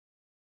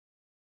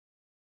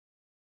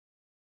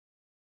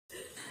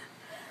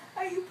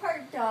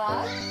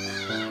dog.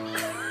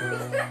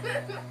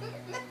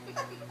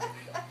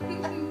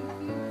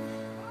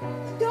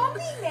 Don't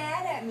be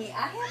mad at me.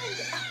 I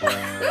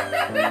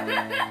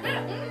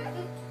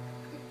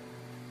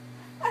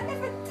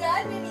haven't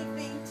done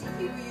anything to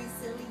you, you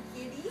silly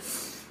kitty.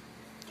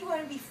 You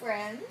want to be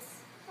friends?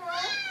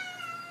 Huh?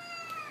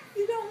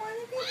 You don't want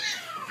to be?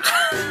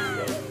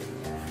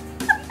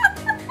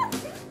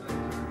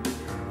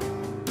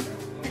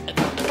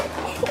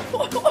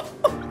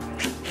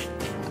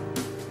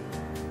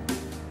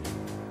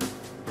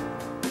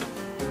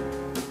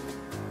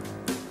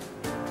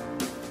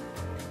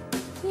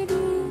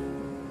 Kitty,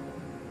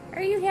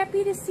 are you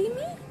happy to see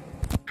me?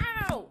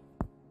 Ow!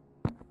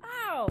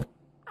 Ow!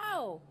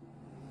 Ow!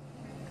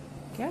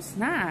 Guess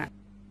not.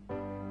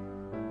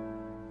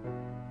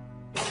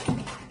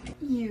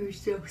 You're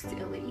so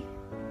silly.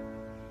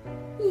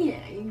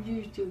 Yeah,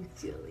 you're so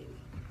silly.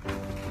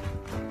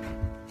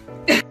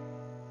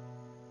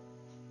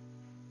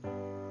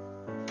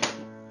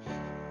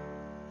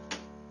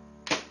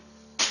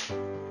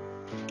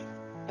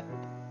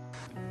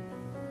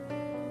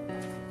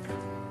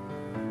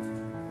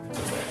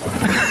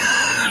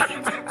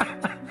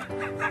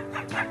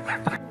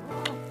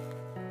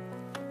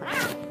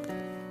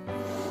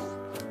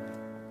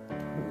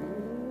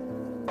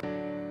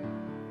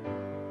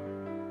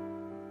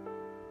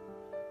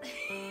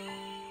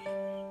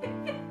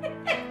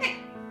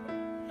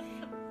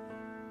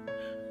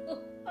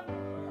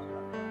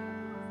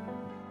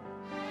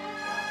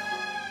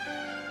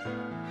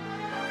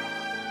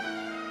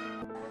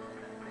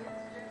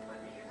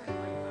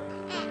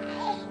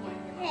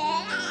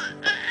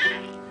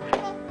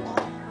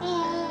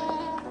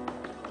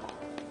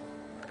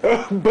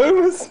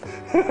 Boomers!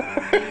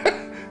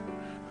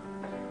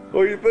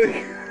 What do you think?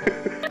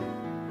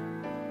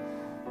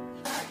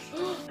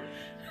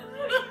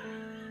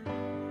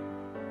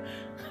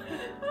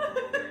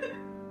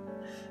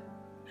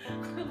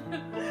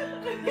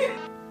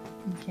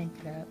 You can't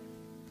get up.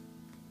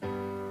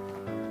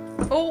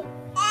 Oh!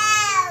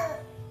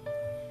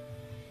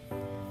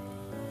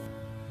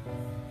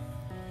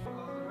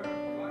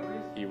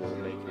 He will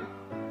make it.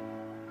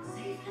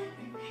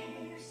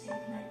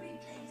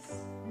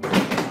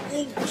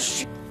 Oh,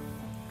 shit.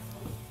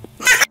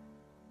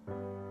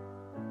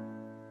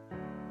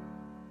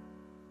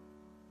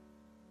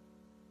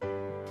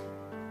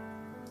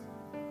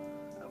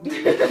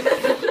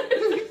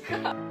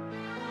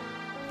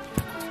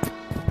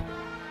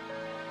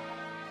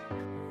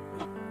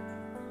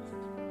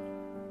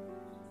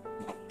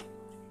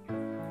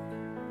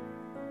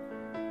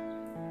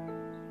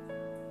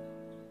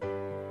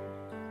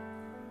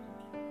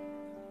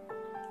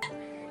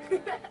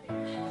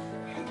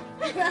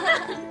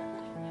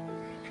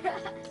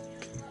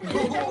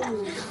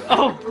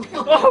 Oh!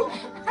 Oh!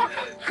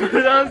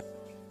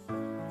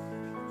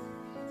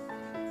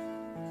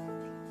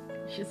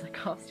 She's like,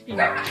 oh, speak.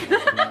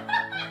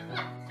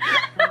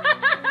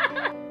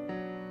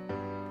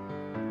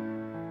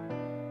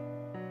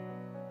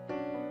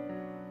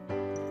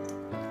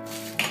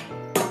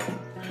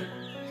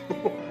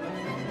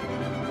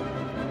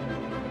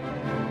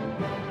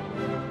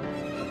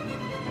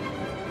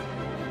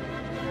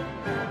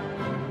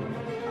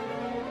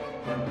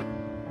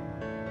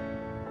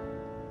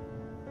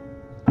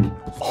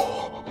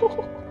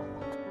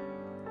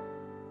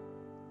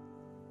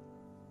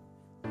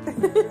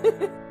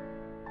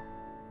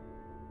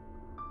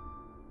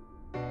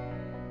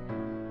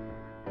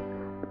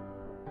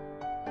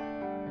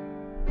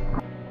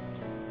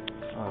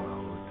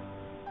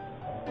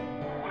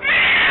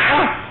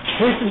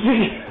 Where's the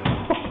video?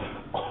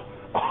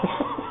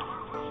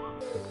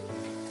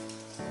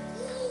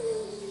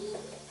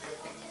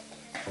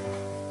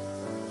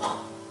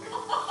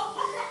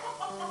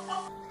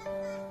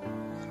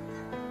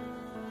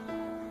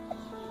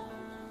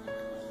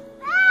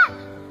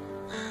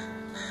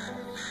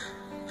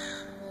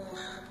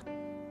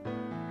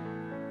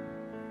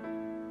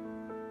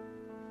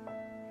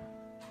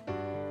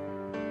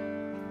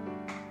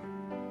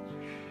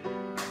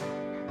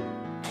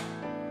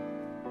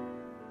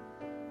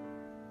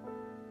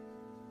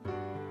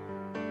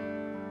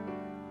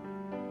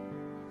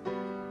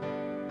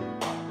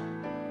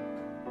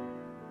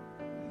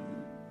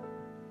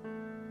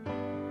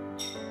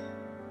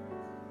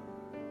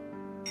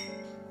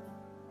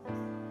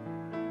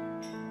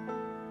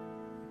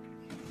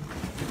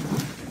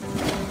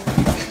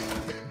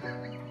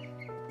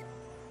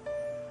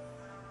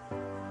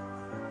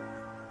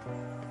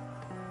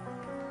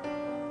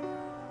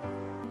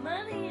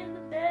 Money in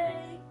the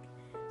bank.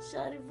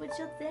 Shawty, what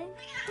you think?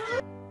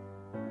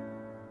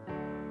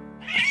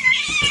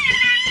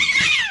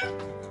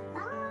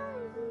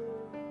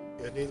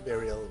 It needs to be a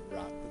real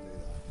rock to do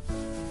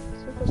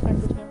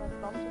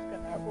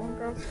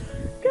that.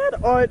 Get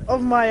out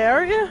of my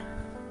area!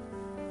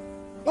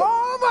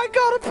 Oh my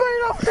god, a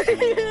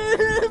peanut!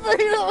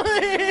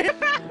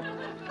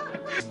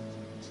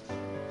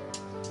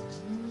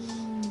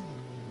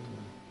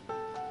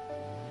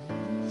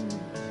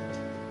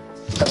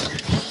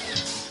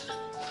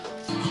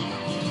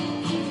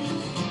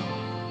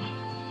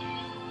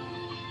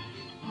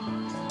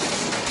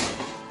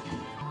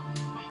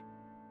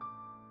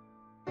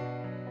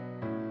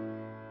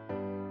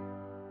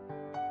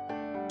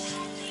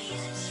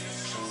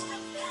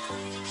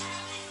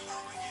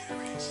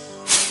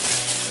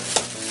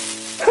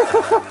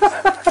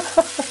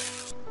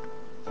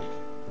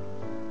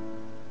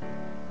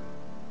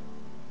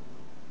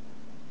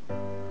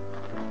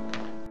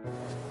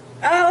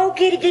 Oh,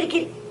 kitty, kitty,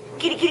 kitty,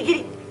 kitty, kitty,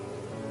 kitty.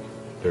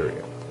 There we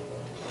go.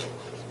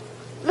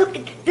 Look,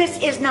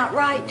 this is not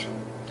right.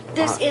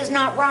 This is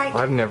not right.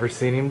 I've never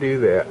seen him do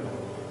that.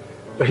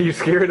 Are you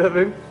scared of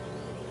him?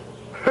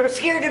 I'm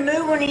scared to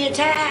move when he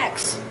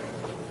attacks.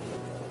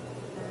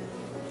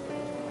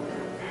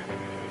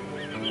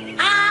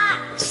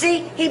 Ah!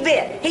 See, he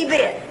bit. He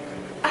bit.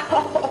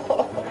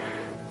 Oh.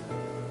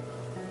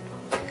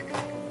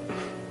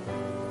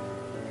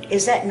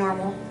 Is that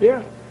normal?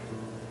 Yeah.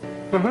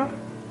 Uh-huh.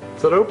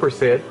 That's what Oprah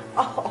said.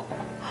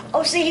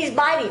 Oh, see, he's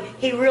biting.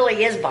 He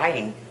really is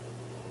biting.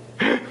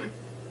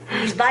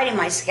 He's biting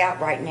my scalp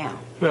right now.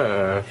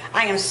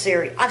 I am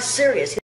serious. I'm serious.